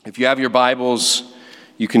If you have your Bibles,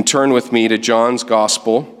 you can turn with me to John's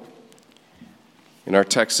Gospel. And our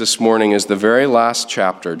text this morning is the very last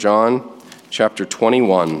chapter, John chapter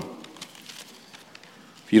 21.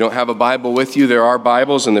 If you don't have a Bible with you, there are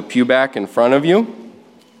Bibles in the pew back in front of you.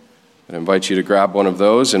 I invite you to grab one of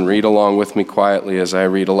those and read along with me quietly as I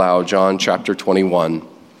read aloud John chapter 21.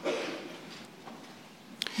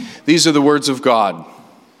 These are the words of God.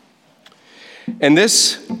 And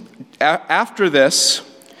after this,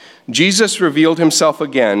 Jesus revealed himself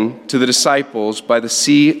again to the disciples by the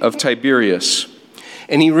Sea of Tiberias.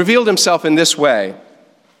 And he revealed himself in this way.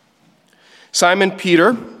 Simon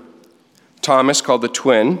Peter, Thomas called the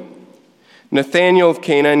twin, Nathanael of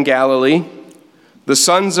Cana in Galilee, the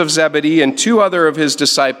sons of Zebedee, and two other of his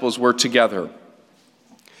disciples were together.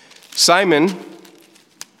 Simon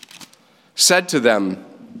said to them,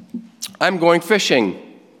 "I'm going fishing."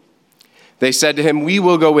 They said to him, "We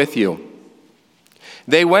will go with you."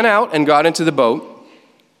 They went out and got into the boat,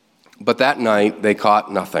 but that night they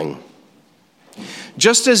caught nothing.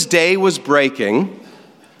 Just as day was breaking,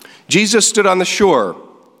 Jesus stood on the shore,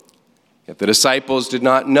 yet the disciples did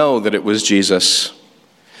not know that it was Jesus.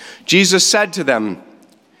 Jesus said to them,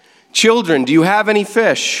 "Children, do you have any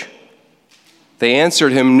fish?" They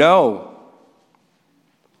answered him, "No."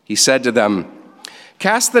 He said to them,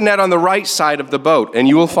 "Cast the net on the right side of the boat, and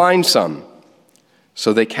you will find some."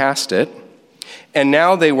 So they cast it, and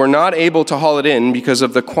now they were not able to haul it in because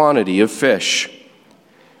of the quantity of fish.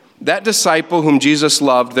 That disciple whom Jesus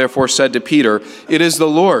loved therefore said to Peter, "It is the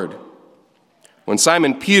Lord." When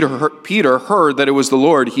Simon Peter heard that it was the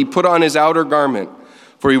Lord, he put on his outer garment,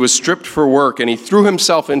 for he was stripped for work, and he threw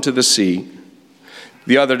himself into the sea.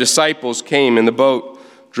 The other disciples came in the boat,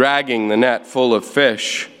 dragging the net full of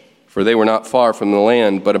fish, for they were not far from the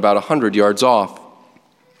land, but about 100 yards off.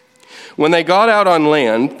 When they got out on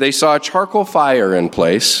land, they saw a charcoal fire in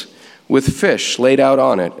place, with fish laid out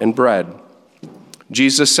on it and bread.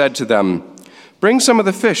 Jesus said to them, "Bring some of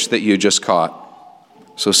the fish that you just caught."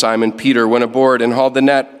 So Simon Peter went aboard and hauled the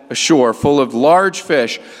net ashore full of large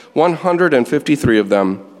fish, 153 of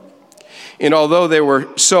them. And although there were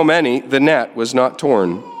so many, the net was not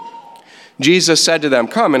torn. Jesus said to them,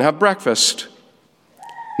 "Come and have breakfast."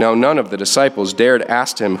 Now none of the disciples dared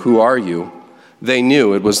ask him, "Who are you?" They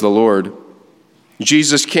knew it was the Lord.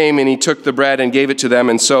 Jesus came and he took the bread and gave it to them,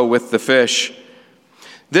 and so with the fish.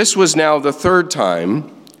 This was now the third time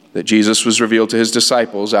that Jesus was revealed to his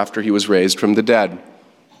disciples after he was raised from the dead.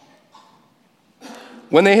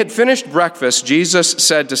 When they had finished breakfast, Jesus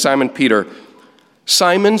said to Simon Peter,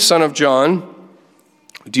 "Simon, son of John,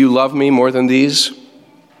 do you love me more than these?"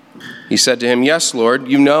 He said to him, "Yes, Lord,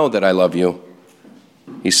 you know that I love you."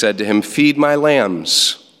 He said to him, "Feed my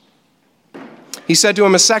lambs." He said to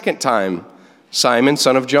him a second time, "Simon,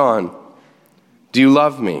 son of John, do you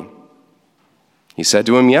love me?" He said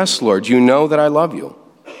to him, "Yes, Lord, you know that I love you."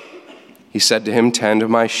 He said to him, "Tend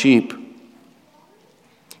my sheep."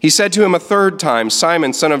 He said to him a third time,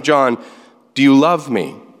 "Simon, son of John, do you love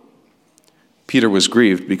me?" Peter was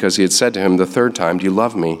grieved because he had said to him the third time, "Do you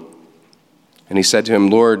love me?" And he said to him,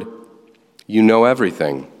 "Lord, you know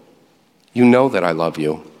everything. You know that I love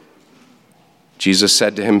you." Jesus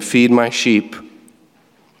said to him, "Feed my sheep.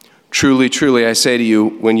 Truly, truly, I say to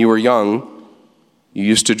you, when you were young, you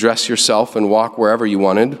used to dress yourself and walk wherever you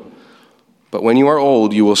wanted. But when you are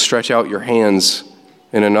old, you will stretch out your hands,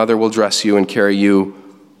 and another will dress you and carry you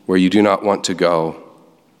where you do not want to go."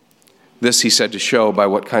 This he said to show by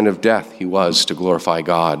what kind of death he was to glorify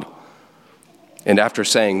God. And after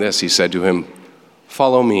saying this, he said to him,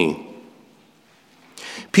 "Follow me."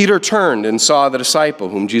 Peter turned and saw the disciple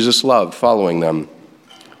whom Jesus loved following them,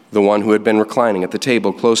 the one who had been reclining at the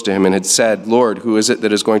table close to him and had said, "Lord, who is it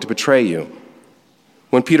that is going to betray you?"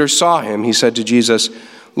 When Peter saw him, he said to Jesus,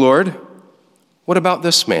 "Lord, what about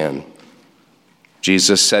this man?"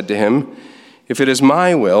 Jesus said to him, "If it is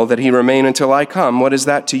my will that he remain until I come, what is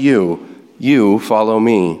that to you? You follow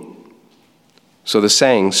me." So the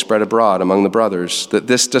saying spread abroad among the brothers that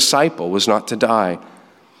this disciple was not to die.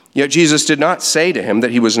 Yet Jesus did not say to him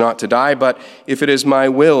that he was not to die, but if it is my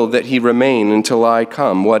will that he remain until I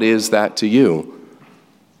come, what is that to you?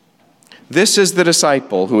 This is the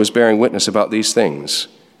disciple who is bearing witness about these things,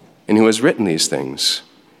 and who has written these things,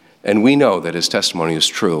 and we know that his testimony is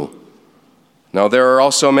true. Now there are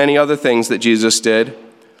also many other things that Jesus did.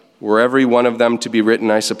 Were every one of them to be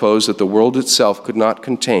written, I suppose that the world itself could not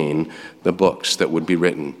contain the books that would be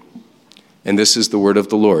written. And this is the word of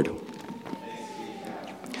the Lord.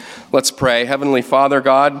 Let's pray. Heavenly Father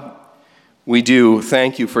God, we do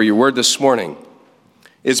thank you for your word this morning.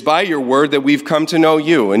 It's by your word that we've come to know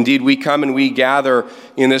you. Indeed, we come and we gather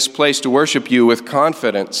in this place to worship you with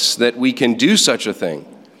confidence that we can do such a thing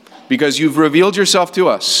because you've revealed yourself to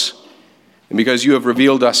us and because you have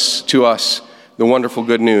revealed to us the wonderful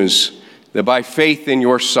good news that by faith in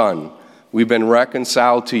your Son, we've been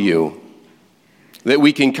reconciled to you, that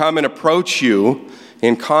we can come and approach you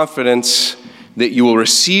in confidence that you will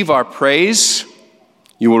receive our praise,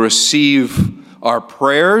 you will receive our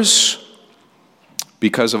prayers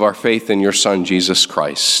because of our faith in your Son, Jesus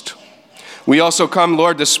Christ. We also come,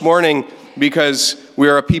 Lord, this morning because we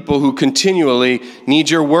are a people who continually need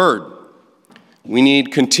your word. We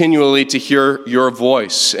need continually to hear your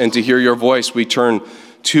voice, and to hear your voice, we turn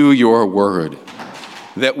to your word,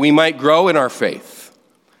 that we might grow in our faith,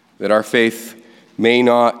 that our faith may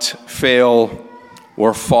not fail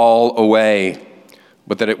or fall away,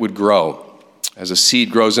 but that it would grow. As a seed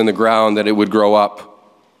grows in the ground, that it would grow up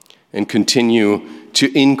and continue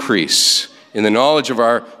to increase in the knowledge of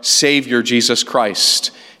our Savior, Jesus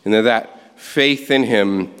Christ, and that faith in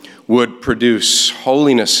him would produce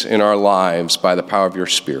holiness in our lives by the power of your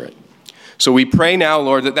Spirit. So we pray now,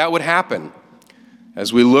 Lord, that would happen.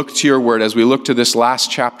 As we look to your word, as we look to this last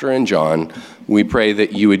chapter in John, we pray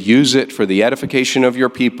that you would use it for the edification of your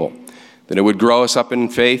people, that it would grow us up in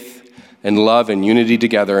faith and love and unity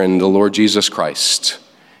together in the Lord Jesus Christ.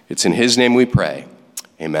 It's in his name we pray.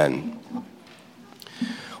 Amen.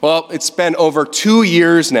 Well, it's been over 2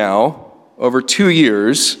 years now,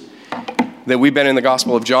 that we've been in the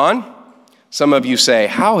Gospel of John. Some of you say,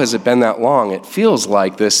 how has it been that long? It feels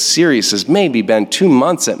like this series has maybe been 2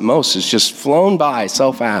 months at most. It's just flown by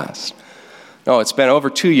so fast. No, it's been over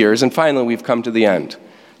 2 years, and finally we've come to the end.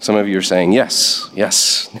 Some of you are saying, yes,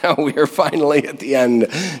 now we are finally at the end.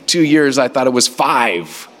 2 years, I thought it was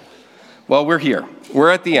 5. Well, we're here. We're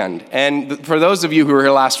at the end. And for those of you who were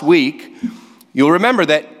here last week, you'll remember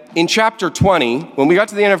that in chapter 20, when we got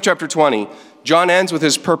to the end of chapter 20, John ends with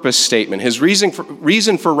his purpose statement, his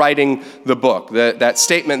reason for writing the book, that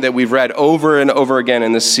statement that we've read over and over again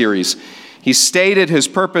in this series. He stated his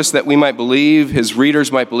purpose that we might believe, his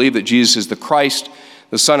readers might believe that Jesus is the Christ,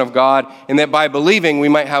 the Son of God, and that by believing we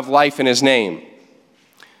might have life in his name.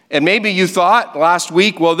 And maybe you thought last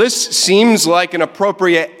week, well, this seems like an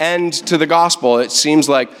appropriate end to the gospel. It seems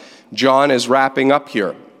like John is wrapping up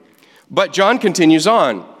here. But John continues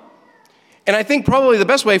on. And I think probably the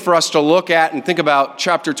best way for us to look at and think about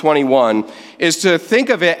chapter 21 is to think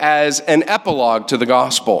of it as an epilogue to the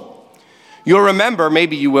gospel. You'll remember,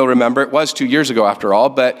 maybe you will remember, it was 2 years ago after all,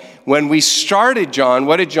 but when we started John,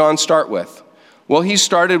 what did John start with? Well, he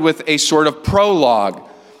started with a sort of prologue.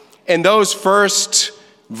 And those first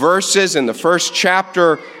verses in the first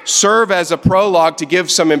chapter serve as a prologue to give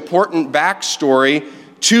some important backstory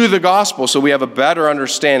to the gospel, so we have a better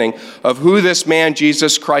understanding of who this man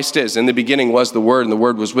Jesus Christ is. In the beginning was the Word, and the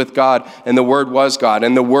Word was with God, and the Word was God,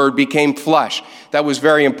 and the Word became flesh. That was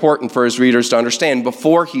very important for his readers to understand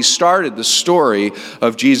before he started the story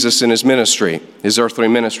of Jesus and his ministry, his earthly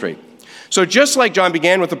ministry. So just like John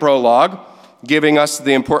began with the prologue, giving us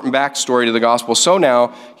the important backstory to the gospel, so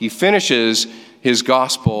now he finishes his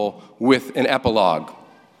gospel with an epilogue.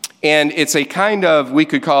 And it's a kind of, we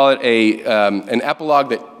could call it an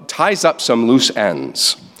epilogue that ties up some loose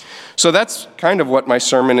ends. So that's kind of what my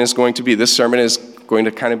sermon is going to be. This sermon is going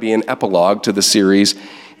to kind of be an epilogue to the series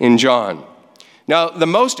in John. Now, the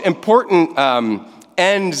most important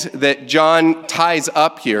end that John ties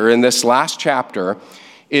up here in this last chapter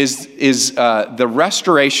is the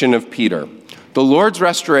restoration of Peter, the Lord's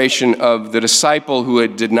restoration of the disciple who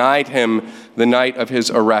had denied him the night of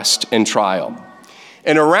his arrest and trial.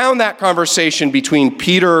 And around that conversation between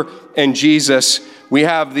Peter and Jesus, we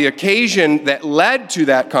have the occasion that led to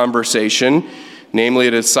that conversation, namely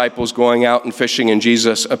the disciples going out and fishing and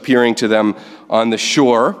Jesus appearing to them on the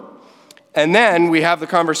shore. And then we have the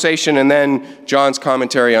conversation and then John's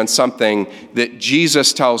commentary on something that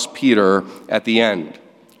Jesus tells Peter at the end.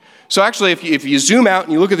 So actually, if you zoom out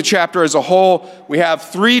and you look at the chapter as a whole, we have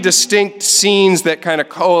 3 distinct scenes that kind of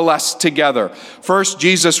coalesce together. First,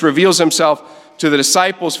 Jesus reveals himself to the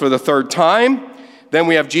disciples for the 3rd time. Then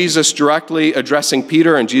we have Jesus directly addressing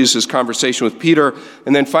Peter and Jesus' conversation with Peter.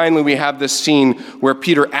 And then finally we have this scene where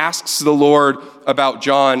Peter asks the Lord about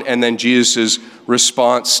John and then Jesus'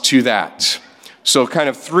 response to that. So kind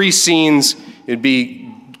of 3 scenes. It'd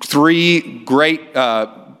be 3 great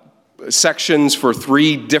sections for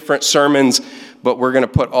 3 different sermons, but we're going to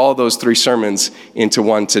put all those 3 sermons into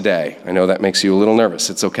one today. I know that makes you a little nervous.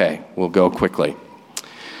 It's okay. We'll go quickly.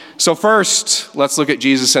 So first, let's look at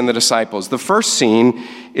Jesus and the disciples. The first scene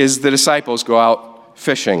is the disciples go out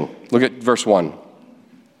fishing. Look at verse 1.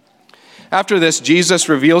 After this, Jesus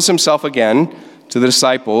reveals himself again to the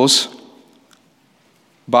disciples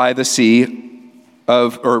by the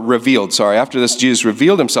After this, Jesus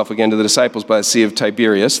revealed himself again to the disciples by the Sea of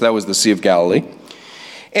Tiberias. That was the Sea of Galilee.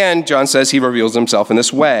 And John says he reveals himself in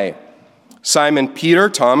this way. Simon Peter,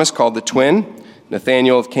 Thomas called the twin,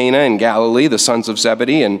 Nathanael of Cana in Galilee, the sons of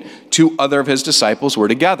Zebedee, and 2 other of his disciples were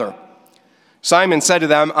together. Simon said to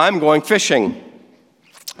them, "I'm going fishing."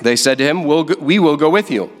 They said to him, "We will go with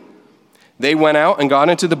you." They went out and got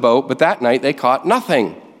into the boat, but that night they caught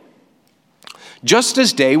nothing. Just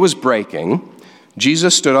as day was breaking,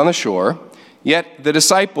 Jesus stood on the shore, yet the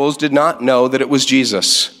disciples did not know that it was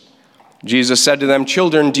Jesus. Jesus said to them,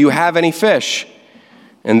 "Children, do you have any fish?"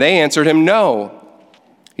 And they answered him, "No."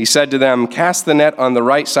 He said to them, "Cast the net on the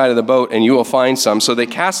right side of the boat, and you will find some." So they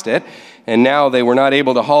cast it, and now they were not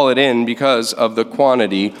able to haul it in because of the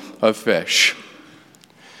quantity of fish.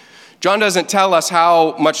 John doesn't tell us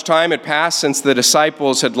how much time had passed since the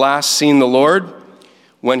disciples had last seen the Lord.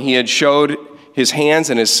 When he had showed his hands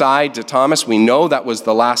and his side to Thomas, we know that was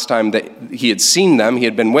the last time that he had seen them, he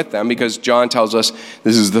had been with them, because John tells us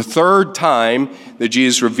this is the 3rd time that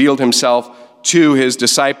Jesus revealed himself to his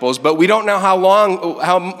disciples. But we don't know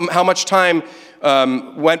how much time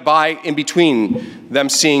went by in between them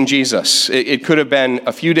seeing Jesus. It could have been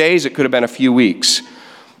a few days, it could have been a few weeks.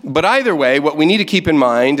 But either way, what we need to keep in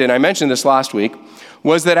mind, and I mentioned this last week,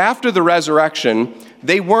 was that after the resurrection,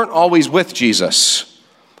 they weren't always with Jesus.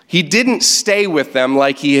 He didn't stay with them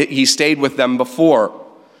like he stayed with them before.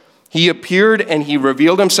 He appeared and he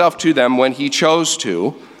revealed himself to them when he chose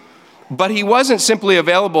to, but he wasn't simply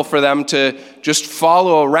available for them to just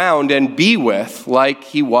follow around and be with like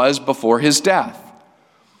he was before his death.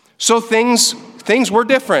 So things were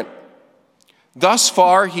different. Thus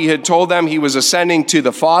far, he had told them he was ascending to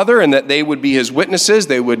the Father and that they would be his witnesses.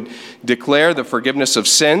 They would declare the forgiveness of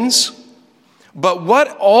sins. But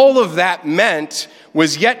what all of that meant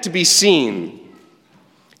was yet to be seen.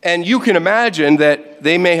 And you can imagine that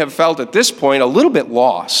they may have felt at this point a little bit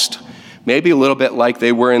lost, maybe a little bit like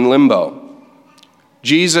they were in limbo.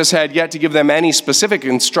 Jesus had yet to give them any specific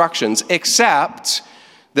instructions except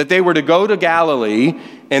that they were to go to Galilee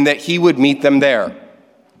and that he would meet them there.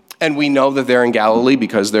 And we know that they're in Galilee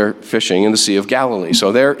because they're fishing in the Sea of Galilee.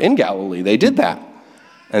 So they're in Galilee. They did that.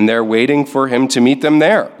 And they're waiting for him to meet them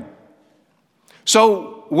there.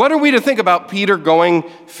 So what are we to think about Peter going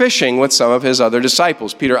fishing with some of his other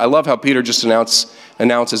disciples? I love how Peter just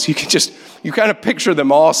announces, you kind of picture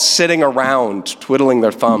them all sitting around, twiddling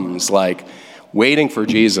their thumbs, like waiting for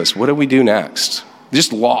Jesus. What do we do next?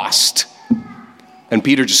 Just lost. And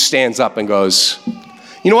Peter just stands up and goes,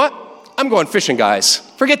 "You know what? I'm going fishing, guys.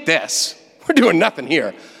 Forget this. We're doing nothing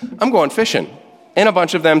here. I'm going fishing." And a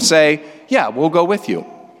bunch of them say, "Yeah, we'll go with you."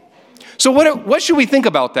 So what should we think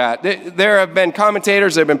about that? There have been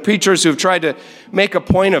commentators, there have been preachers who have tried to make a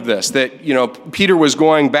point of this, that, Peter was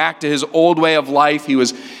going back to his old way of life. He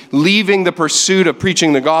was leaving the pursuit of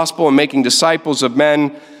preaching the gospel and making disciples of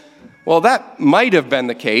men. Well, that might have been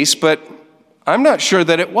the case, but I'm not sure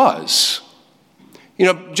that it was.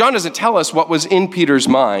 John doesn't tell us what was in Peter's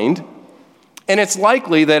mind. And it's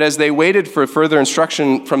likely that as they waited for further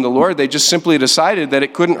instruction from the Lord, they just simply decided that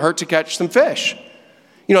it couldn't hurt to catch some fish.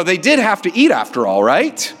 They did have to eat after all,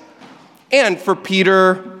 right? And for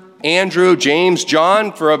Peter, Andrew, James,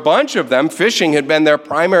 John, for a bunch of them, fishing had been their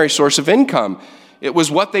primary source of income. It was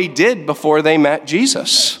what they did before they met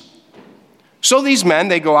Jesus. So these men,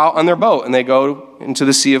 they go out on their boat and they go into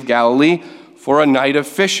the Sea of Galilee for a night of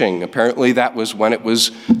fishing. Apparently that was when it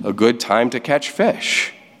was a good time to catch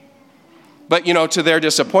fish. But, to their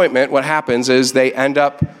disappointment, what happens is they end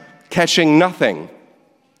up catching nothing.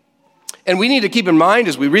 And we need to keep in mind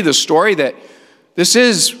as we read the story that this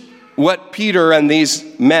is what Peter and these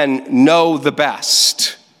men know the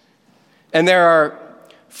best. And there are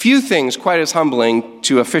few things quite as humbling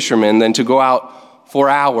to a fisherman than to go out for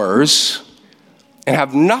hours and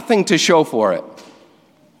have nothing to show for it.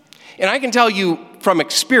 And I can tell you from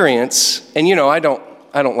experience, and I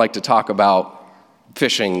don't like to talk about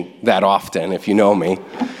fishing that often, if you know me.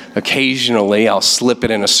 Occasionally, I'll slip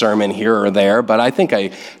it in a sermon here or there, but I think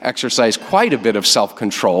I exercise quite a bit of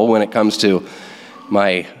self-control when it comes to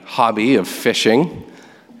my hobby of fishing,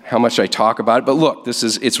 how much I talk about it. But look,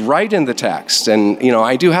 it's right in the text, and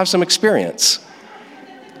I do have some experience.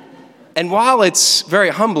 And while it's very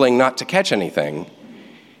humbling not to catch anything,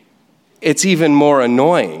 it's even more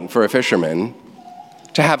annoying for a fisherman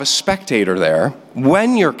to have a spectator there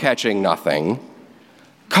when you're catching nothing,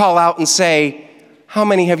 call out and say, "How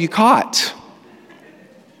many have you caught?"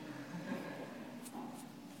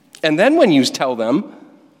 And then when you tell them,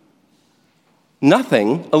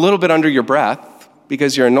 nothing, a little bit under your breath,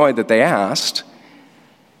 because you're annoyed that they asked.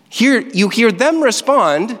 Here, you hear them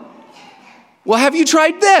respond, well, have you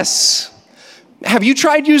tried this? Have you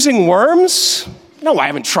tried using worms? No, I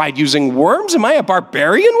haven't tried using worms. Am I a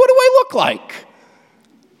barbarian? What do I look like?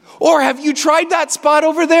 Or have you tried that spot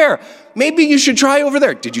over there? Maybe you should try over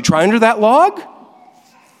there. Did you try under that log?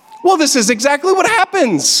 Well, this is exactly what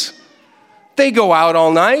happens. They go out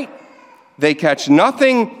all night. They catch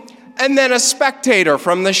nothing. And then a spectator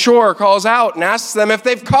from the shore calls out and asks them if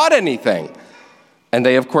they've caught anything. And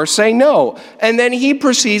they, of course, say no. And then he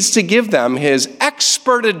proceeds to give them his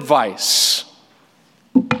expert advice.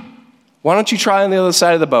 Why don't you try on the other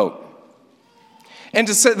side of the boat? And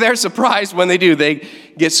they're surprised when they do. They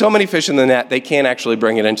get so many fish in the net, they can't actually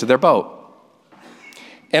bring it into their boat.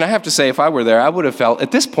 And I have to say, if I were there, I would have felt,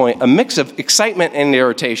 at this point, a mix of excitement and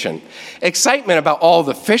irritation. Excitement about all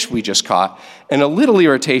the fish we just caught, and a little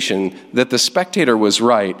irritation that the spectator was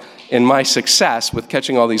right, and my success with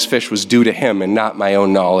catching all these fish was due to him and not my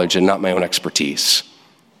own knowledge and not my own expertise.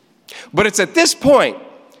 But it's at this point,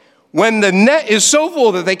 when the net is so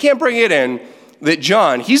full that they can't bring it in, that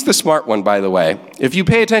John, he's the smart one, by the way. If you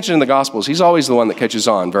pay attention in the Gospels, he's always the one that catches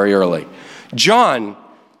on very early. John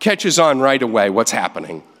catches on right away what's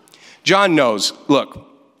happening. John knows, look,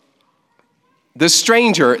 the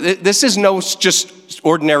stranger, this is no just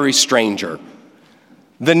ordinary stranger.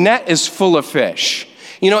 The net is full of fish.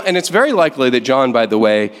 And it's very likely that John, by the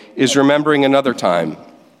way, is remembering another time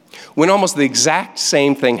when almost the exact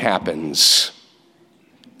same thing happens.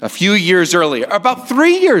 A few years earlier, about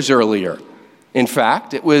 3 years earlier, in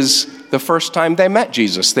fact, it was the first time they met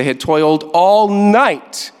Jesus. They had toiled all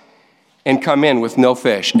night and come in with no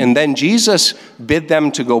fish. And then Jesus bid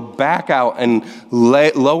them to go back out and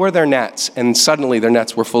lower their nets, and suddenly their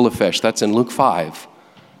nets were full of fish. That's in Luke 5.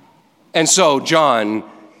 And so John,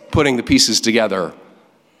 putting the pieces together,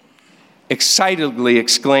 excitedly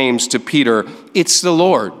exclaims to Peter, "It's the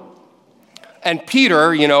Lord." And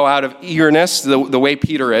Peter, out of eagerness, the way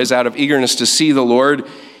Peter is, out of eagerness to see the Lord,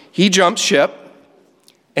 he jumps ship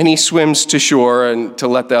and he swims to shore and to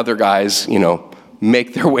let the other guys,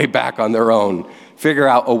 make their way back on their own, figure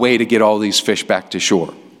out a way to get all these fish back to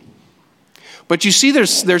shore. But you see,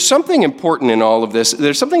 there's something important in all of this.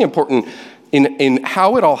 There's something important in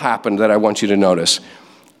how it all happened that I want you to notice.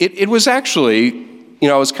 It was actually,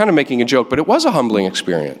 I was kind of making a joke, but it was a humbling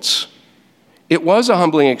experience. It was a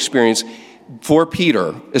humbling experience for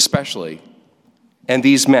Peter, especially, and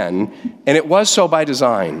these men, and it was so by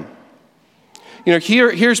design.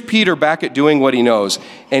 Here's Peter back at doing what he knows,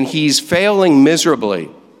 and he's failing miserably.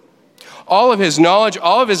 All of his knowledge,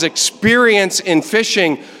 all of his experience in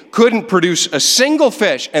fishing couldn't produce a single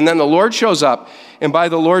fish, and then the Lord shows up, and by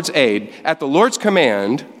the Lord's aid, at the Lord's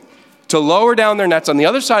command, to lower down their nets on the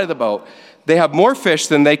other side of the boat, they have more fish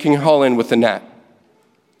than they can haul in with the net.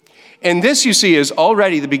 And this, you see, is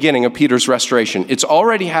already the beginning of Peter's restoration. It's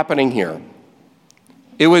already happening here.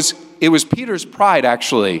 It was Peter's pride,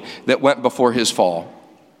 actually, that went before his fall.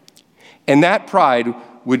 And that pride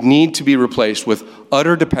would need to be replaced with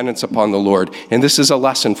utter dependence upon the Lord. And this is a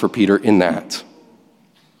lesson for Peter in that.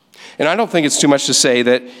 And I don't think it's too much to say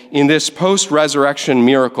that in this post-resurrection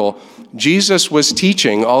miracle, Jesus was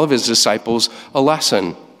teaching all of his disciples a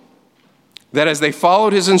lesson. That as they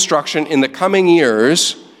followed his instruction in the coming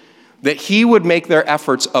years, that he would make their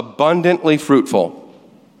efforts abundantly fruitful.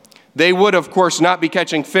 They would, of course, not be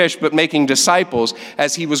catching fish, but making disciples,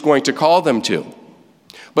 as he was going to call them to.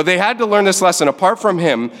 But they had to learn this lesson. Apart from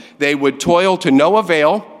him, they would toil to no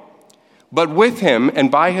avail, but with him and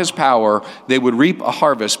by his power, they would reap a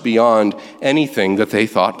harvest beyond anything that they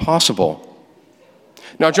thought possible.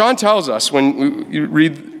 Now, John tells us, when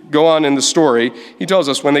you go on in the story, he tells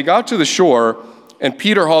us when they got to the shore, and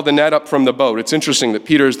Peter hauled the net up from the boat. It's interesting that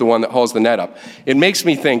Peter is the one that hauls the net up. It makes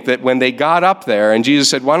me think that when they got up there and Jesus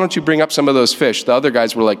said, "Why don't you bring up some of those fish?" The other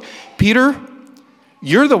guys were like, "Peter,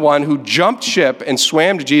 you're the one who jumped ship and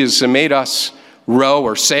swam to Jesus and made us row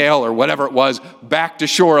or sail or whatever it was back to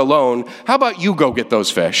shore alone. How about you go get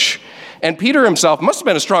those fish?" And Peter himself must have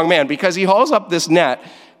been a strong man, because he hauls up this net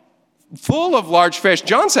full of large fish.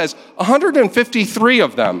 John says 153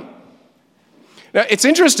 of them. Now, it's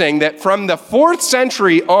interesting that from the 4th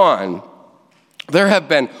century on, there have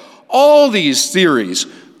been all these theories,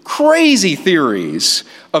 crazy theories,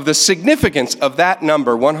 of the significance of that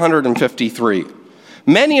number, 153.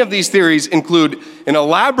 Many of these theories include an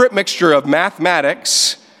elaborate mixture of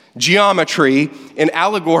mathematics, geometry, and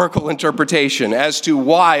allegorical interpretation as to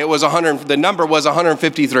why the number was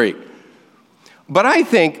 153. But I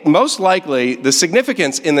think most likely the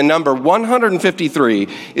significance in the number 153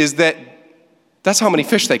 is that that's how many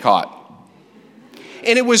fish they caught.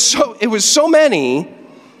 And it was so many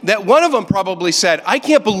that one of them probably said, I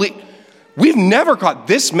can't believe, we've never caught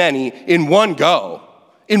this many in one go,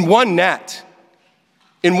 in one net,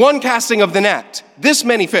 in one casting of the net, this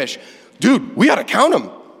many fish. Dude, we got to count them.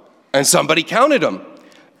 And somebody counted them.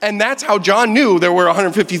 And that's how John knew there were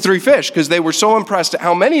 153 fish, because they were so impressed at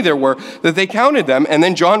how many there were that they counted them, and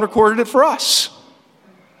then John recorded it for us.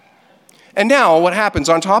 And now what happens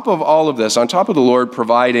on top of all of this, on top of the Lord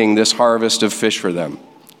providing this harvest of fish for them,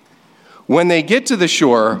 when they get to the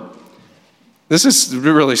shore, this is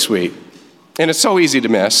really sweet, and it's so easy to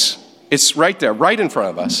miss. It's right there, right in front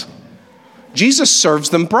of us. Jesus serves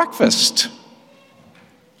them breakfast.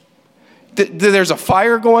 There's a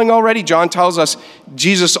fire going already. John tells us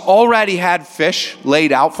Jesus already had fish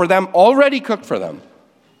laid out for them, already cooked for them.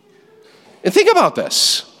 And think about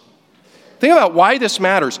this. Think about why this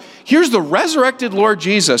matters. Here's the resurrected Lord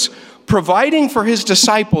Jesus providing for his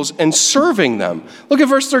disciples and serving them. Look at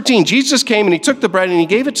verse 13. Jesus came and he took the bread and he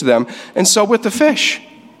gave it to them, and so with the fish.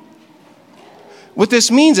 What this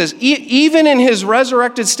means is even in his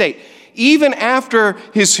resurrected state, even after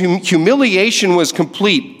his humiliation was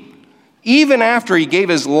complete, even after he gave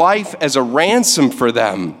his life as a ransom for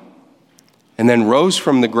them and then rose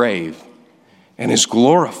from the grave and is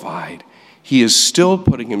glorified, he is still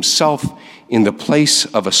putting himself in the place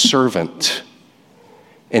of a servant.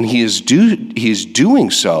 And he is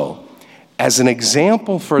doing so as an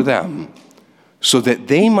example for them so that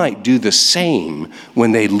they might do the same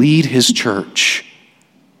when they lead his church.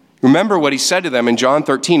 Remember what he said to them in John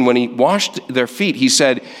 13. When he washed their feet, he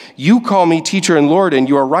said, "You call me teacher and Lord, and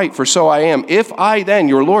you are right, for so I am. If I then,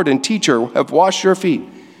 your Lord and teacher, have washed your feet,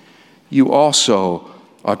 you also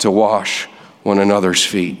ought to wash one another's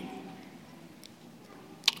feet."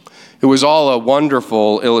 It was all a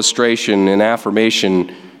wonderful illustration and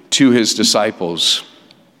affirmation to his disciples.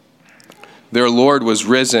 Their Lord was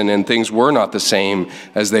risen, and things were not the same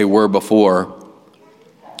as they were before.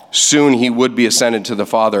 Soon he would be ascended to the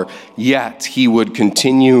Father, yet he would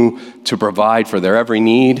continue to provide for their every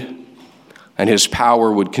need, and his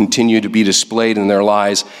power would continue to be displayed in their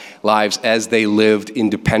lives as they lived in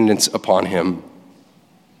dependence upon him.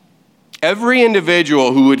 Every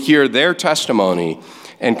individual who would hear their testimony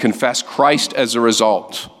and confess Christ as a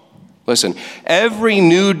result, listen, every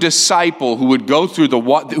new disciple who would go through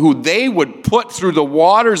who they would put through the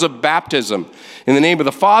waters of baptism in the name of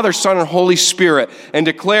the Father, Son, and Holy Spirit and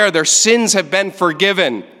declare their sins have been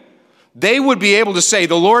forgiven, they would be able to say,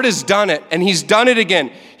 the Lord has done it, and he's done it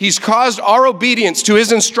again. He's caused our obedience to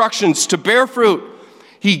his instructions to bear fruit.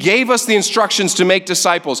 He gave us the instructions to make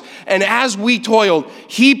disciples, and as we toiled,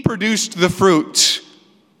 he produced the fruit.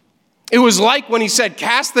 It was like when he said,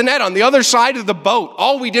 cast the net on the other side of the boat.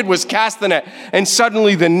 All we did was cast the net, and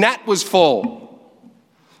suddenly the net was full.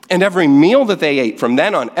 And every meal that they ate from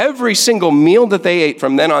then on, every single meal that they ate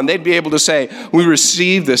from then on, they'd be able to say, we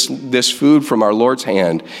received this food from our Lord's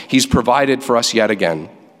hand. He's provided for us yet again.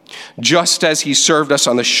 Just as he served us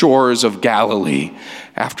on the shores of Galilee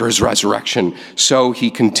after his resurrection, so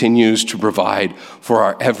he continues to provide for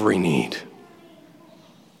our every need.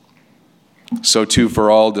 So too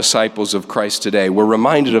for all disciples of Christ today, we're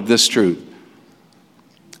reminded of this truth,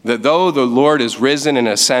 that though the Lord is risen and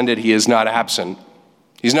ascended, he is not absent.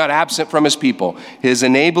 He's not absent from his people. His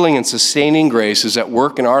enabling and sustaining grace is at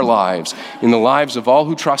work in our lives, in the lives of all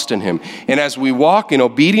who trust in him. And as we walk in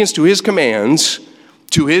obedience to his commands,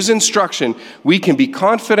 to his instruction, we can be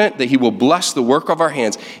confident that he will bless the work of our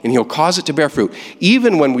hands and he'll cause it to bear fruit.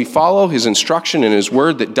 Even when we follow his instruction and his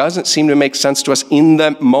word that doesn't seem to make sense to us in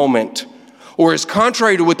the moment, or is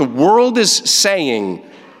contrary to what the world is saying,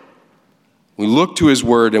 we look to his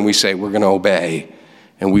word and we say, we're going to obey,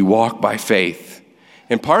 and we walk by faith.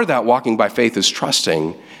 And part of that walking by faith is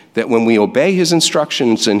trusting that when we obey his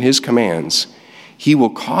instructions and his commands, he will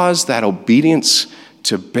cause that obedience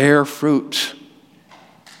to bear fruit.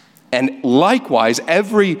 And likewise,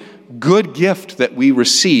 every good gift that we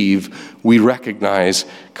receive, we recognize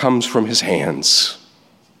comes from his hands.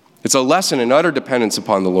 It's a lesson in utter dependence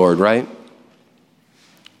upon the Lord, right?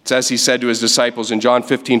 It's as he said to his disciples in John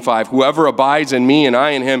 15:5, whoever abides in me and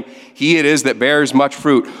I in him, he it is that bears much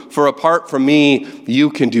fruit. For apart from me, you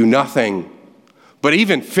can do nothing. But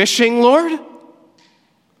even fishing, Lord?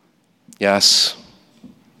 Yes,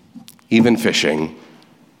 even fishing.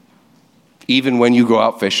 Even when you go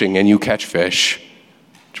out fishing and you catch fish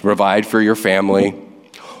to provide for your family,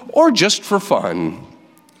 or just for fun,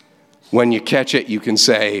 when you catch it, you can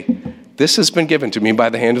say, this has been given to me by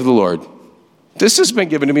the hand of the Lord. This has been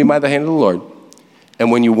given to me by the hand of the Lord. And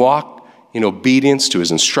when you walk in obedience to his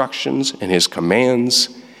instructions and his commands,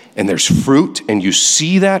 and there's fruit, and you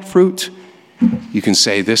see that fruit, you can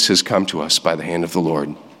say, this has come to us by the hand of the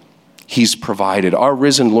Lord. He's provided. Our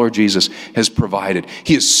risen Lord Jesus has provided.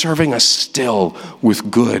 He is serving us still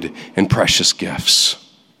with good and precious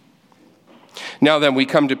gifts. Now then, we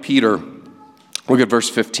come to Peter. Look at verse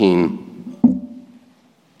 15.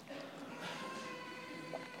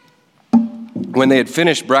 When they had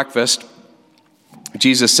finished breakfast,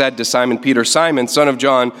 Jesus said to Simon Peter, Simon, son of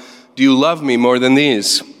John, do you love me more than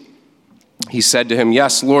these? He said to him,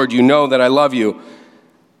 yes, Lord, you know that I love you.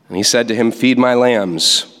 And he said to him, feed my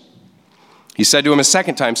lambs. He said to him a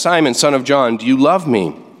second time, Simon, son of John, do you love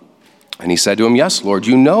me? And he said to him, yes, Lord,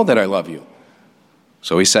 you know that I love you.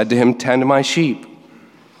 So he said to him, tend my sheep.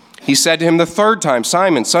 He said to him the third time,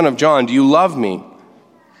 Simon, son of John, do you love me?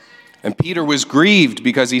 And Peter was grieved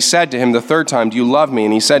because he said to him the third time, do you love me?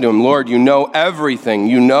 And he said to him, Lord, you know everything.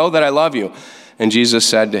 You know that I love you. And Jesus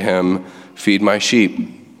said to him, feed my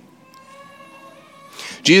sheep.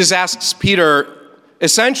 Jesus asks Peter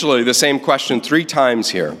essentially the same question 3 times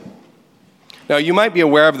here. Now, you might be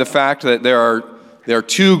aware of the fact that there are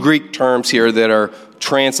 2 Greek terms here that are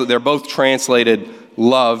they're both translated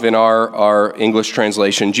love in our English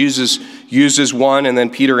translation. Jesus uses one, and then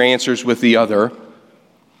Peter answers with the other.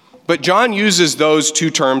 But John uses those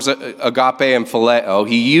 2 terms, agape and phileo.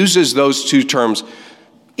 He uses those 2 terms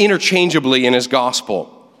interchangeably in his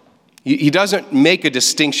gospel. He doesn't make a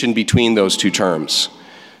distinction between those 2 terms.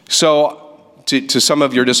 So, to some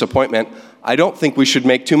of your disappointment, I don't think we should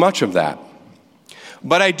make too much of that.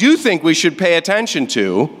 But I do think we should pay attention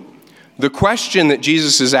to the question that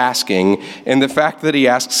Jesus is asking and the fact that he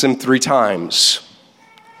asks him 3 times.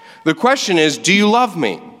 The question is, do you love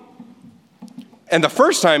me? And the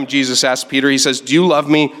first time Jesus asked Peter, he says, do you love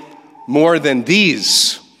me more than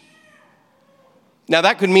these? Now,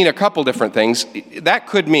 that could mean a couple different things. That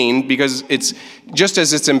could mean, because it's just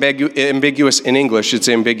as it's ambiguous in English, it's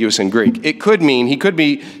ambiguous in Greek. He could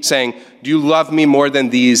be saying, do you love me more than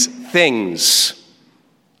these things?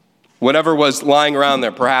 Whatever was lying around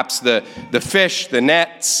there, perhaps the fish, the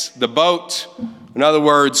nets, the boat. In other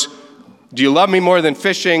words, do you love me more than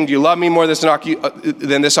fishing? Do you love me more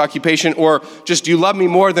than this occupation? Or just, do you love me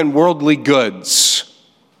more than worldly goods?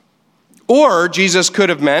 Or Jesus could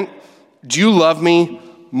have meant, do you love me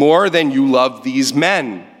more than you love these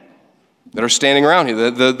men that are standing around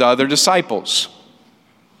here, the other disciples?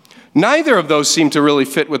 Neither of those seem to really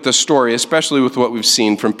fit with the story, especially with what we've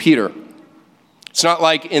seen from Peter. It's not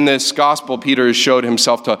like in this gospel, Peter has showed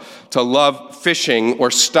himself to love fishing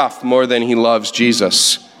or stuff more than he loves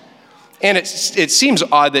Jesus. And it seems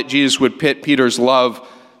odd that Jesus would pit Peter's love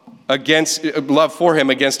for him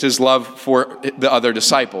against his love for the other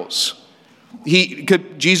disciples.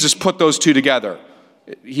 Jesus put those 2 together.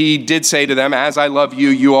 He did say to them, as I love you,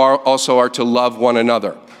 you also are to love one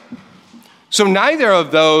another. So neither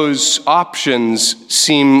of those options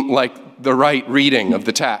seem like the right reading of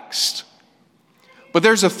the text. But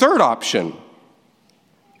there's a third option.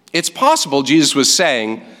 It's possible Jesus was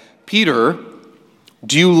saying, Peter,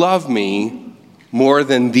 do you love me more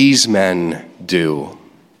than these men do?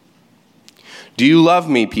 Do you love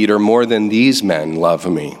me, Peter, more than these men love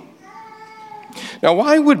me? Now,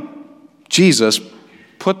 why would Jesus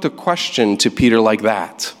put the question to Peter like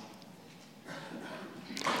that?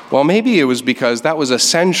 Well, maybe it was because that was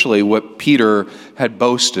essentially what Peter had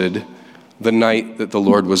boasted the night that the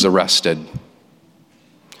Lord was arrested.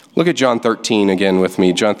 Look at John 13 again with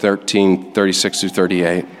me, John 13, 36 through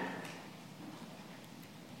 38.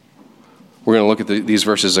 We're going to look at these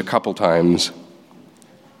verses a couple times.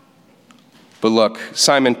 But look,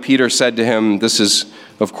 Simon Peter said to him, this is,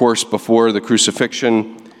 of course, before the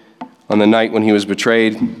crucifixion, on the night when he was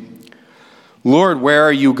betrayed, Lord, where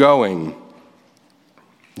are you going?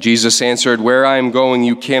 Jesus answered, where I am going,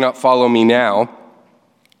 you cannot follow me now,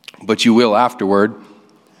 but you will afterward.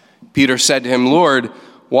 Peter said to him, Lord,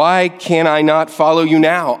 why can I not follow you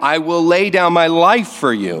now? I will lay down my life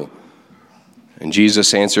for you. And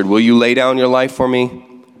Jesus answered, will you lay down your life for me?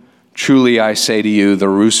 Truly I say to you, the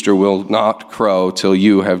rooster will not crow till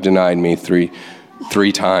you have denied me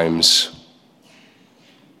three times.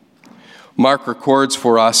 Mark records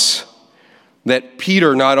for us that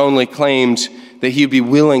Peter not only claimed that he'd be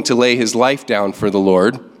willing to lay his life down for the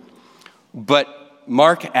Lord, but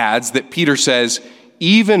Mark adds that Peter says,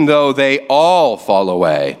 even though they all fall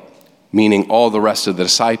away, meaning all the rest of the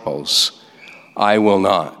disciples, I will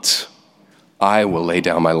not. I will lay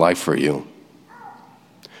down my life for you.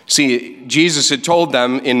 See, Jesus had told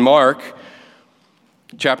them in Mark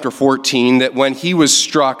chapter 14 that when he was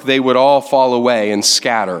struck, they would all fall away and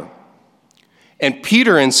scatter. And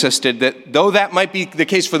Peter insisted that though that might be the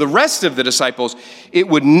case for the rest of the disciples, it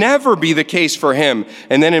would never be the case for him.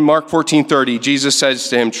 And then in Mark 14:30, Jesus says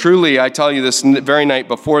to him, "Truly, I tell you this very night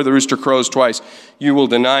before the rooster crows twice, you will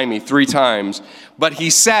deny me 3 times. But he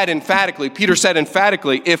said emphatically, Peter said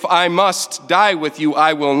emphatically, if I must die with you,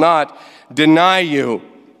 I will not deny you.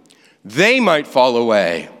 They might fall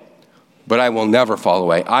away, but I will never fall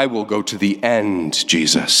away. I will go to the end,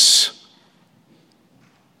 Jesus."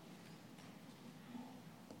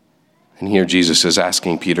 And here Jesus is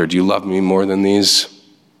asking Peter, do you love me more than these?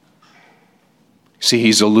 See,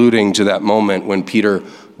 he's alluding to that moment when Peter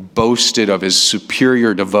boasted of his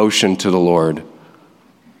superior devotion to the Lord.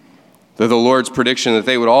 That the Lord's prediction that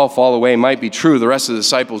they would all fall away might be true, the rest of the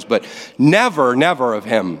disciples, but never, never of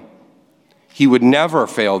him. He would never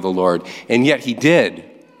fail the Lord, and yet he did,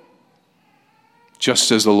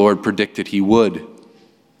 just as the Lord predicted he would.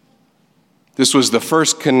 This was the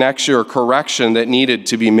first connection or correction that needed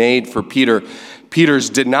to be made for Peter. Peter's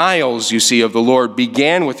denials, you see, of the Lord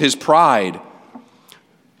began with his pride.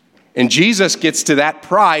 And Jesus gets to that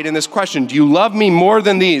pride in this question, do you love me more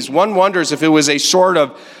than these? One wonders if it was a sort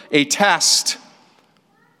of a test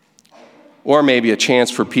or maybe a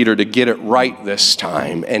chance for Peter to get it right this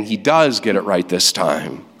time. And he does get it right this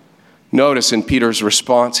time. Notice in Peter's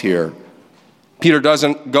response here, Peter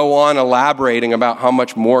doesn't go on elaborating about how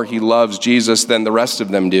much more he loves Jesus than the rest of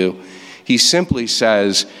them do. He simply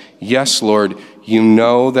says, yes, Lord, you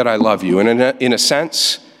know that I love you. And in a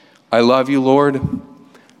sense, I love you, Lord,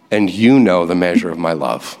 and you know the measure of my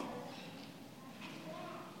love.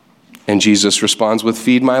 And Jesus responds with,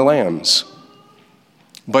 feed my lambs.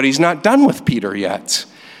 But he's not done with Peter yet.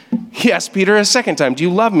 He asks Peter a second time, do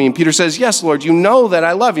you love me? And Peter says, yes, Lord, you know that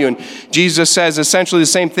I love you. And Jesus says essentially the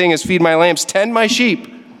same thing as feed my lambs, tend my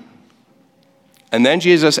sheep. And then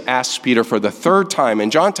Jesus asks Peter for the third time.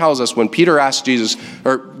 And John tells us when Peter asked Jesus,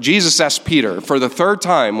 or Jesus asked Peter for the third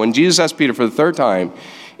time, when Jesus asked Peter for the third time,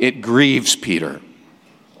 it grieves Peter.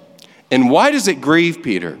 And why does it grieve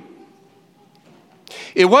Peter?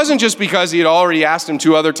 It wasn't just because he had already asked him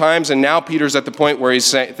 2 other times, and now Peter's at the point where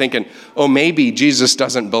he's thinking, oh, maybe Jesus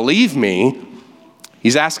doesn't believe me.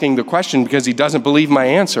 He's asking the question because he doesn't believe my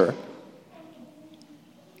answer.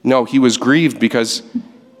 No, he was grieved because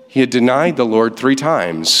he had denied the Lord 3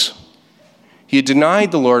 times. He had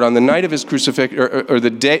denied the Lord on the night of his crucifixion, or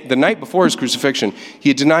the night before his crucifixion. He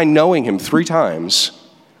had denied knowing him 3 times.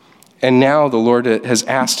 And now the Lord has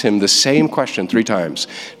asked him the same question 3 times.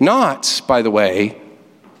 Not, by the way,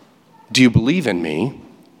 do you believe in me?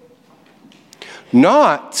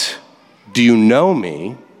 Not, do you know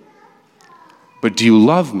me? But do you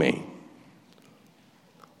love me?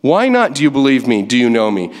 Why not do you believe me? Do you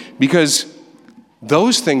know me? Because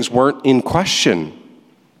those things weren't in question.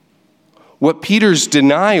 What Peter's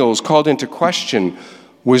denials called into question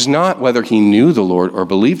was not whether he knew the Lord or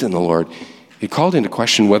believed in the Lord. It called into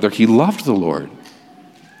question whether he loved the Lord.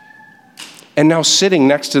 And now sitting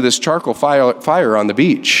next to this charcoal fire on the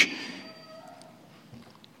beach,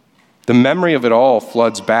 the memory of it all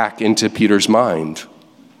floods back into Peter's mind.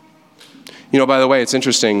 You know, by the way, it's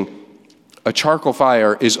interesting. A charcoal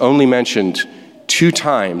fire is only mentioned 2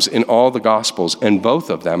 times in all the Gospels, and both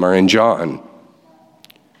of them are in John.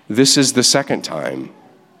 This is the 2nd time.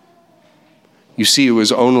 You see, it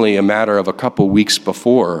was only a matter of a couple weeks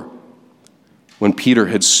before when Peter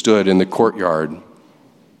had stood in the courtyard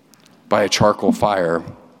by a charcoal fire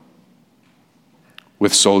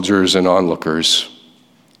with soldiers and onlookers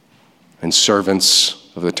and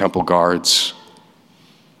servants of the temple guards,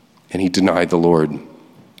 and he denied the Lord.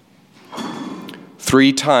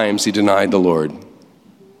 3 times he denied the Lord.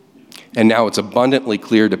 And now it's abundantly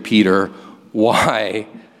clear to Peter why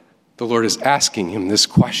the Lord is asking him this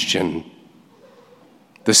question.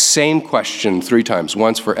 The same question 3 times,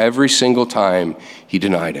 once for every single time he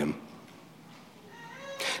denied him.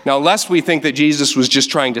 Now, lest we think that Jesus was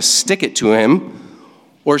just trying to stick it to him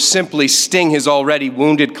or simply sting his already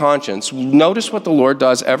wounded conscience, notice what the Lord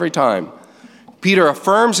does every time. Peter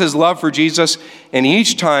affirms his love for Jesus, and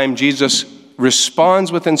each time Jesus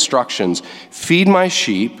responds with instructions. Feed my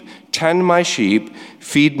sheep, tend my sheep,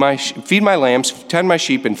 feed my lambs, tend my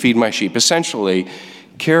sheep, and feed my sheep. Essentially,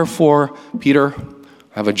 care for, Peter,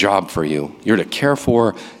 I have a job for you. You're to care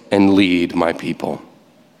for and lead my people.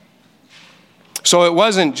 So it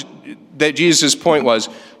wasn't that Jesus' point was,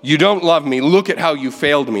 you don't love me, look at how you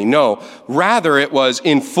failed me. No, rather it was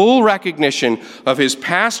in full recognition of his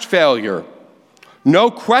past failure.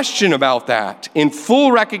 No question about that. In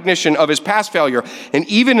full recognition of his past failure, and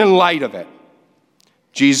even in light of it,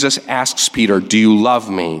 Jesus asks Peter, do you love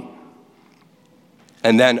me?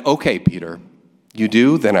 And then, okay, Peter, You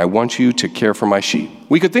do? Then I want you to care for my sheep.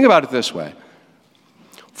 We could think about it this way.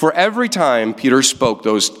 For every time Peter spoke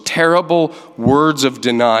those terrible words of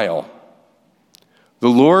denial, the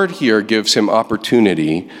Lord here gives him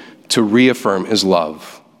opportunity to reaffirm his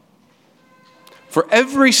love. For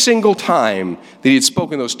every single time that he had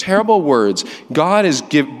spoken those terrible words,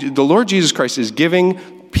 the Lord Jesus Christ is giving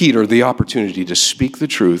Peter the opportunity to speak the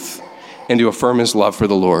truth and to affirm his love for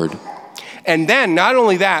the Lord. And then, not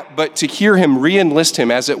only that, but to hear him re-enlist him,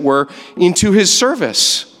 as it were, into his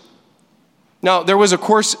service. Now, there was, of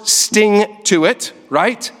course, sting to it,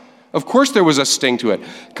 right? Of course there was a sting to it.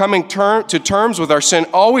 Coming to terms with our sin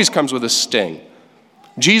always comes with a sting.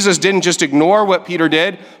 Jesus didn't just ignore what Peter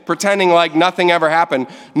did, pretending like nothing ever happened.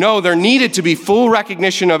 No, there needed to be full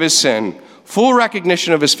recognition of his sin, full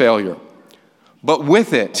recognition of his failure. But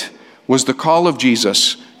with it was the call of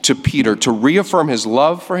Jesus to Peter to reaffirm his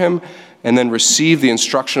love for him and then receive the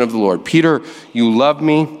instruction of the Lord. Peter, you love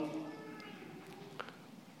me.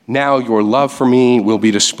 Now your love for me will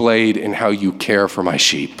be displayed in how you care for my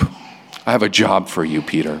sheep. I have a job for you,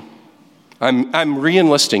 Peter. I'm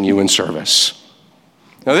re-enlisting you in service.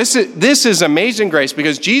 Now this is amazing grace,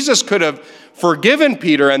 because Jesus could have forgiven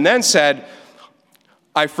Peter and then said,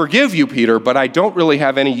 I forgive you, Peter, but I don't really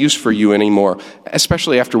have any use for you anymore,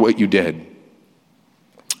 especially after what you did.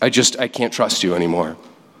 I can't trust you anymore.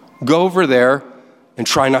 Go over there and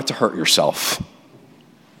try not to hurt yourself.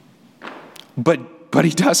 But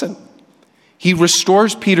he doesn't. He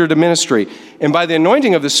restores Peter to ministry. And by the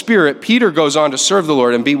anointing of the Spirit, Peter goes on to serve the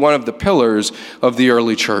Lord and be one of the pillars of the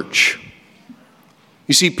early church.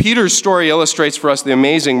 You see, Peter's story illustrates for us the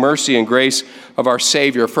amazing mercy and grace of our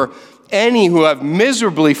Savior. For any who have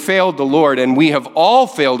miserably failed the Lord, and we have all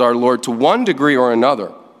failed our Lord to one degree or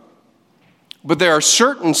another. But there are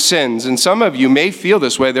certain sins, and some of you may feel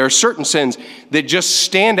this way, there are certain sins that just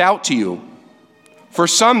stand out to you. For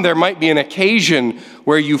some, there might be an occasion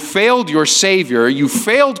where you failed your Savior, you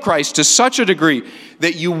failed Christ to such a degree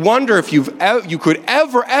that you wonder if you could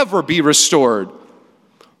ever be restored,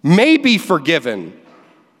 may be forgiven.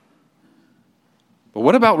 But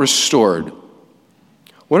what about restored?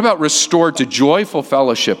 What about restored to joyful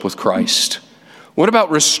fellowship with Christ? What about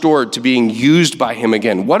restored to being used by him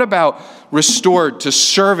again? What about restored to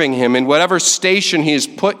serving him in whatever station he has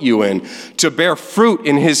put you in, to bear fruit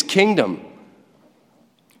in his kingdom?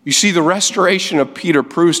 You see, the restoration of Peter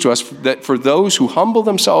proves to us that for those who humble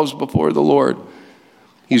themselves before the Lord,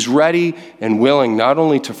 he's ready and willing not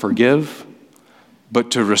only to forgive, but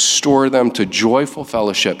to restore them to joyful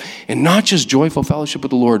fellowship. And not just joyful fellowship with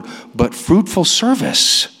the Lord, but fruitful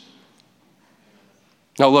service.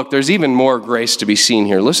 Now look, there's even more grace to be seen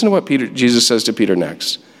here. Listen to what Jesus says to Peter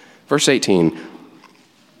next. Verse 18.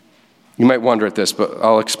 You might wonder at this, but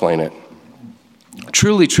I'll explain it.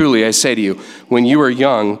 Truly, truly, I say to you, when you were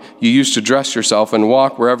young, you used to dress yourself and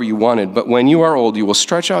walk wherever you wanted. But when you are old, you will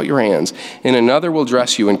stretch out your hands, and another will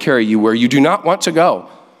dress you and carry you where you do not want to go.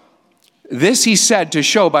 This he said to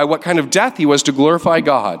show by what kind of death he was to glorify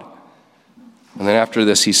God. And then after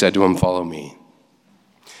this, he said to him, follow me.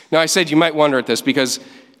 Now, I said you might wonder at this because,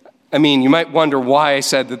 you might wonder why I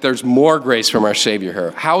said that there's more grace from our Savior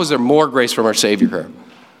here. How is there more grace from our Savior here?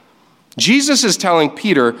 Jesus is telling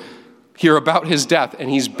Peter here about his death, and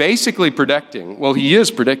he's basically predicting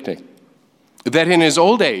that in his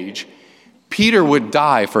old age, Peter would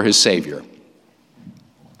die for his Savior.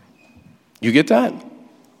 You get that?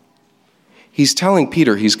 He's telling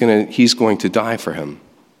Peter he's going to die for him.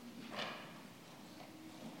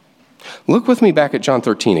 Look with me back at John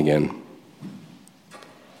 13 again.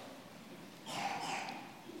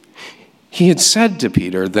 He had said to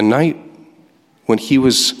Peter the night when he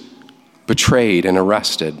was betrayed and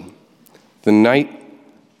arrested,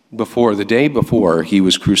 the day before he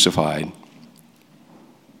was crucified,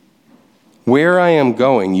 where I am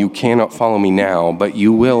going, you cannot follow me now, but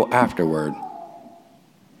you will afterward.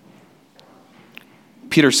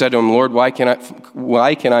 Peter said to him, Lord, why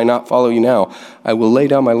can I not follow you now? I will lay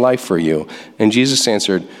down my life for you. And Jesus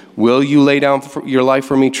answered, will you lay down your life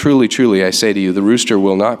for me? Truly, truly, I say to you, the rooster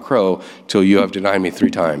will not crow till you have denied me 3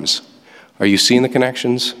 times. Are you seeing the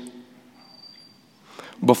connections?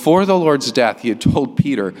 Before the Lord's death, he had told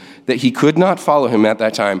Peter that he could not follow him at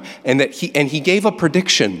that time, and he gave a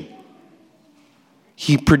prediction.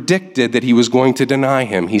 He predicted that he was going to deny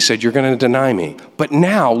him. He said, you're going to deny me. But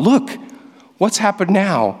now, look, what's happened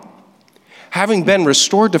now? Having been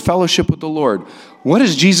restored to fellowship with the Lord, what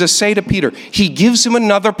does Jesus say to Peter? He gives him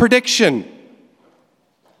another prediction.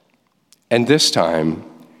 And this time,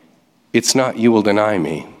 it's not you will deny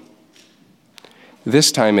me.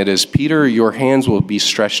 This time it is, Peter, your hands will be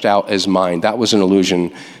stretched out as mine. That was an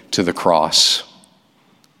allusion to the cross.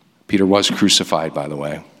 Peter was crucified, by the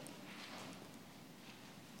way.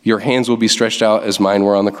 Your hands will be stretched out as mine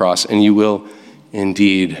were on the cross, and you will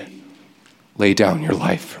indeed lay down your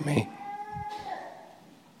life for me.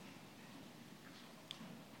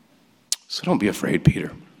 So don't be afraid,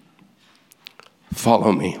 Peter.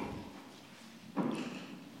 Follow me.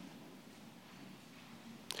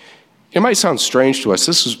 It might sound strange to us.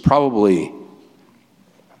 This is probably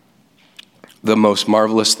the most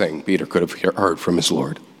marvelous thing Peter could have heard from his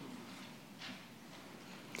Lord.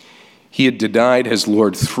 He had denied his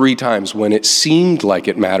Lord 3 times when it seemed like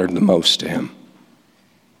it mattered the most to him.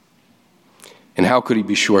 And how could he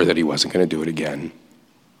be sure that he wasn't going to do it again?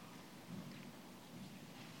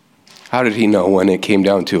 How did he know when it came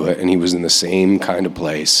down to it and he was in the same kind of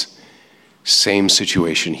place, same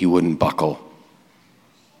situation, he wouldn't buckle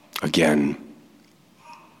again?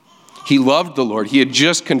 He loved the Lord. He had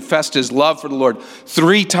just confessed his love for the Lord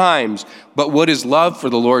 3 times, but would his love for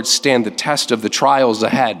the Lord stand the test of the trials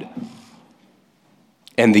ahead?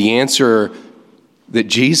 And the answer that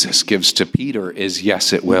Jesus gives to Peter is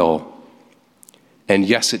yes, it will. And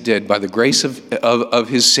yes, it did. By the grace of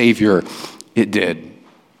his Savior, it did.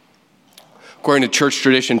 According to church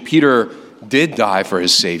tradition, Peter did die for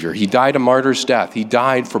his Savior. He died a martyr's death. He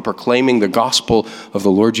died for proclaiming the gospel of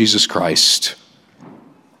the Lord Jesus Christ.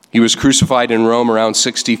 He was crucified in Rome around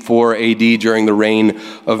 64 AD during the reign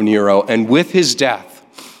of Nero. And with his death,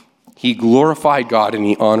 he glorified God and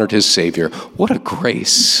he honored his Savior. What a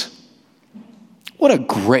grace. What a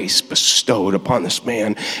grace bestowed upon this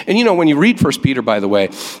man. And you know, when you read 1 Peter, by the way,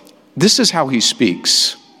 this is how he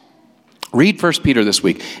speaks. Read 1 Peter this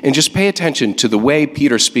week and just pay attention to the way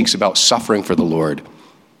Peter speaks about suffering for the Lord.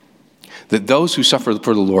 That those who suffer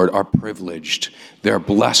for the Lord are privileged. They're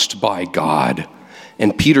blessed by God.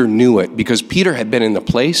 And Peter knew it because Peter had been in the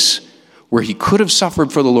place where he could have suffered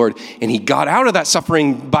for the Lord, and he got out of that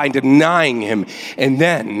suffering by denying him. And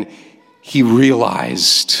then he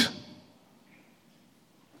realized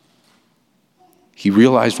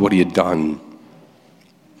what he had done.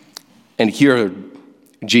 And here,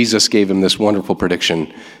 Jesus gave him this wonderful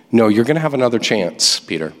prediction. No, you're going to have another chance,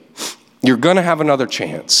 Peter. You're going to have another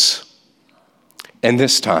chance. And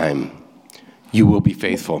this time, you will be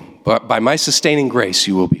faithful. But by my sustaining grace,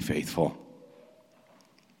 you will be faithful.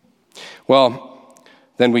 Well,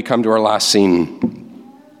 then we come to our last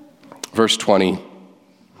scene. Verse 20.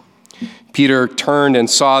 Peter turned and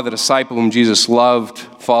saw the disciple whom Jesus loved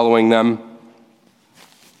following them.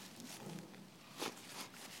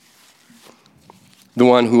 The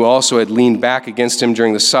one who also had leaned back against him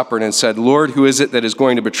during the supper and had said, Lord, who is it that is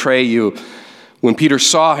going to betray you? When Peter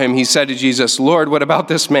saw him, he said to Jesus, Lord, what about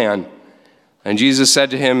this man? And Jesus said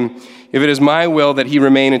to him, if it is my will that he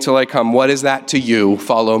remain until I come, what is that to you?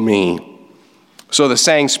 Follow me. So the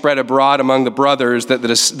saying spread abroad among the brothers that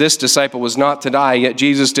this disciple was not to die, yet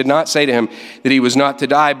Jesus did not say to him that he was not to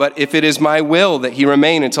die, but if it is my will that he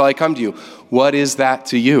remain until I come to you, what is that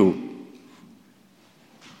to you?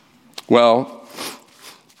 Well,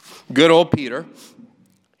 good old Peter,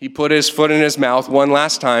 he put his foot in his mouth one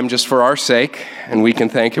last time just for our sake, and we can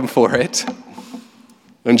thank him for it.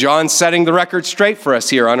 And John's setting the record straight for us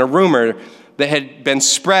here on a rumor that had been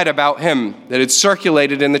spread about him, that had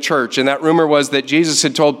circulated in the church. And that rumor was that Jesus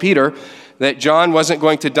had told Peter that John wasn't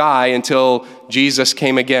going to die until Jesus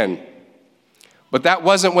came again. But that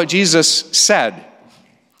wasn't what Jesus said.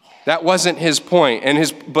 That wasn't his point.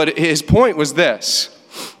 But his point was this.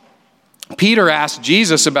 Peter asked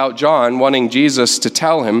Jesus about John, wanting Jesus to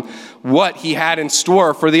tell him what he had in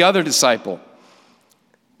store for the other disciple.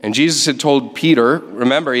 And Jesus had told Peter,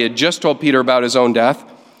 remember, he had just told Peter about his own death.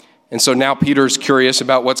 And so now Peter's curious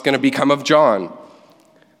about what's going to become of John.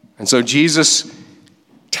 And so Jesus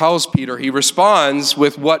tells Peter, he responds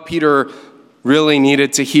with what Peter really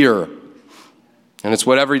needed to hear. And it's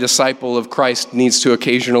what every disciple of Christ needs to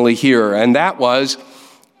occasionally hear. And that was,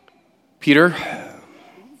 Peter,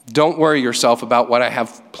 don't worry yourself about what I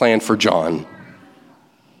have planned for John,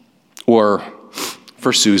 or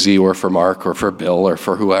for Susie, or for Mark, or for Bill, or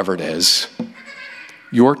for whoever it is.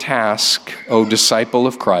 Your task, O disciple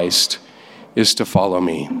of Christ, is to follow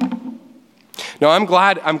me. Now, I'm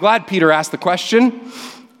glad Peter asked the question,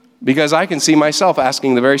 because I can see myself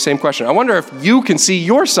asking the very same question. I wonder if you can see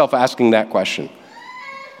yourself asking that question.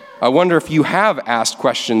 I wonder if you have asked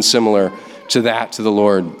questions similar to that to the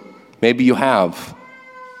Lord. Maybe you have.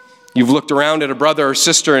 You've looked around at a brother or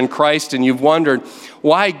sister in Christ and you've wondered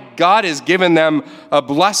why God has given them a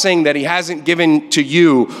blessing that he hasn't given to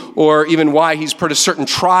you, or even why he's put a certain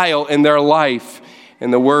trial in their life.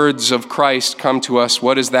 And the words of Christ come to us,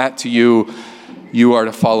 what is that to you? You are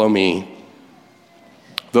to follow me.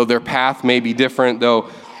 Though their path may be different, though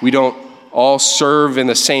We don't all serve in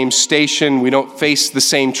the same station. We don't face the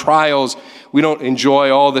same trials. We don't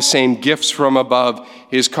enjoy all the same gifts from above.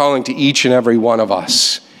 His calling to each and every one of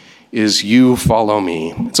us is, you follow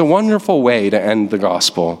me. It's a wonderful way to end the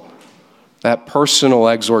gospel. That personal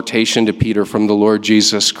exhortation to Peter from the Lord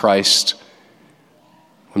Jesus Christ,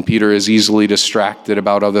 when Peter is easily distracted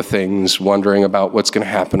about other things, wondering about what's going to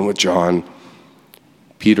happen with John.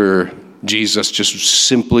 Jesus just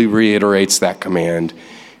simply reiterates that command.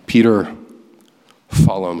 Peter,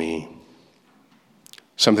 follow me.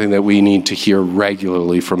 Something that we need to hear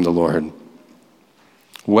regularly from the Lord.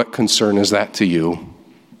 What concern is that to you?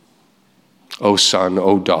 O son,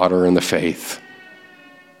 O daughter in the faith,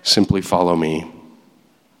 simply follow me.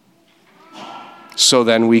 So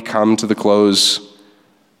then we come to the close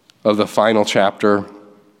of the final chapter,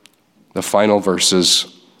 the final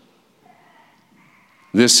verses.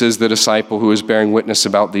 This is the disciple who is bearing witness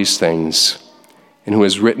about these things and who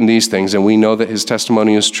has written these things, and we know that his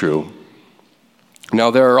testimony is true.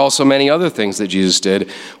 Now, there are also many other things that Jesus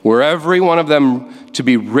did, were every one of them to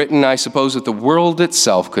be written, I suppose that the world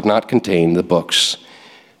itself could not contain the books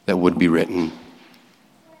that would be written.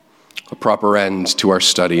 A proper end to our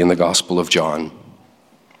study in the Gospel of John.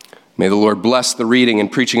 May the Lord bless the reading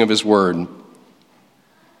and preaching of his word.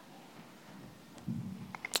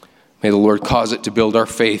 May the Lord cause it to build our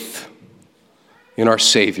faith in our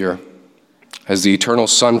Savior as the eternal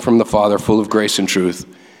Son from the Father, full of grace and truth.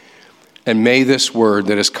 And may this word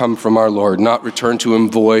that has come from our Lord not return to him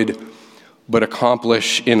void, but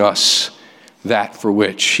accomplish in us that for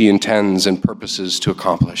which he intends and purposes to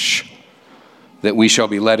accomplish, that we shall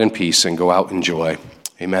be led in peace and go out in joy.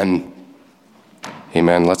 Amen.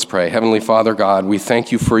 Amen. Let's pray. Heavenly Father God, we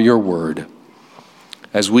thank you for your word.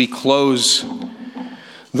 As we close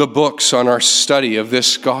the books on our study of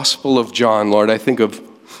this Gospel of John, Lord, I think of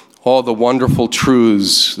all the wonderful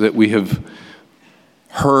truths that we have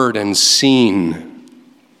heard and seen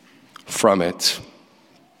from it.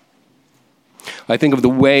 I think of the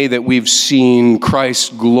way that we've seen Christ's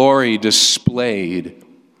glory displayed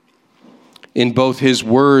in both his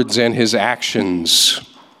words and his actions,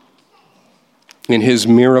 in his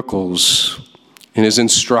miracles, in his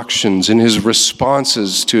instructions, in his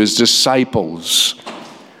responses to his disciples,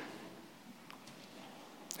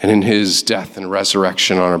 and in his death and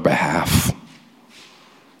resurrection on our behalf.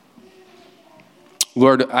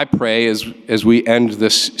 Lord, I pray as we end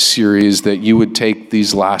this series that you would take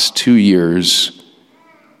these last 2 years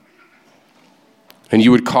and you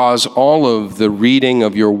would cause all of the reading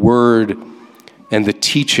of your word and the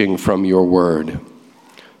teaching from your word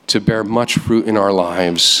to bear much fruit in our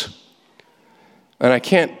lives. And I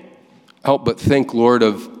can't help but think, Lord,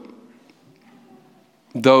 of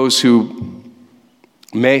those who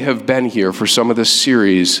may have been here for some of this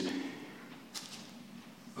series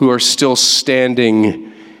who are still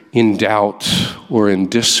standing in doubt or in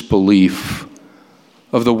disbelief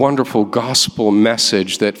of the wonderful gospel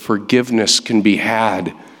message that forgiveness can be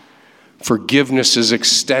had. Forgiveness is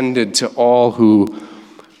extended to all who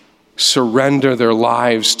surrender their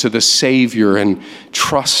lives to the Savior and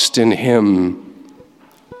trust in him.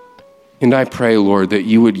 And I pray, Lord, that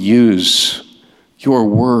you would use your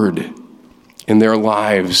word in their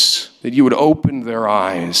lives, that you would open their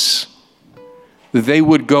eyes, that they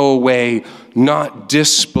would go away not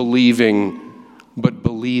disbelieving, but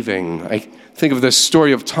believing. I think of the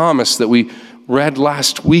story of Thomas that we read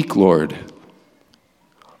last week, Lord,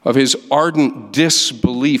 of his ardent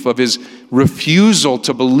disbelief, of his refusal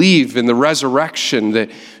to believe in the resurrection,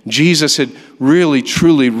 that Jesus had really,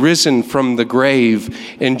 truly risen from the grave,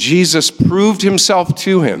 and Jesus proved himself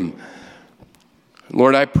to him.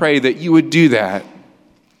 Lord, I pray that you would do that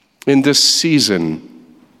in this season.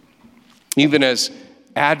 Even as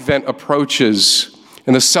Advent approaches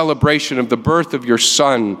and the celebration of the birth of your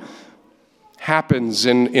Son happens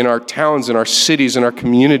in our towns, in our cities, in our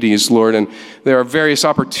communities, Lord, and there are various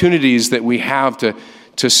opportunities that we have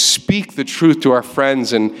to speak the truth to our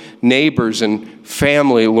friends and neighbors and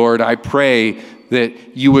family, Lord, I pray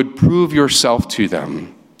that you would prove yourself to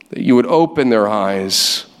them, that you would open their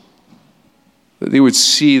eyes, that they would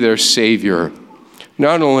see their Savior,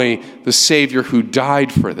 not only the Savior who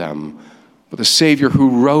died for them, but the Savior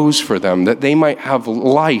who rose for them, that they might have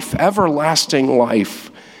life, everlasting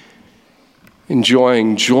life,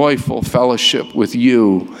 enjoying joyful fellowship with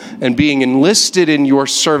you and being enlisted in your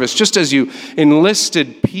service, just as you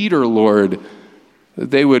enlisted Peter, Lord,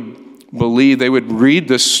 that they would believe, they would read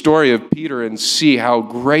the story of Peter and see how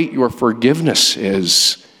great your forgiveness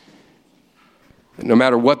is. No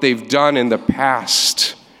matter what they've done in the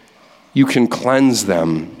past, you can cleanse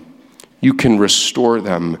them, you can restore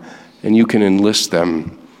them, and you can enlist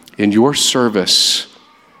them in your service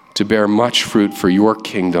to bear much fruit for your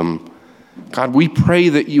kingdom. God, we pray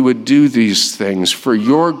that you would do these things for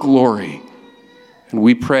your glory. And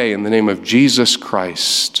we pray in the name of Jesus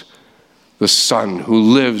Christ, the Son, who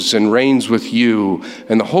lives and reigns with you,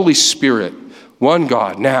 and the Holy Spirit, one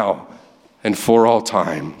God, now and for all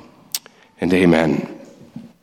time. And amen.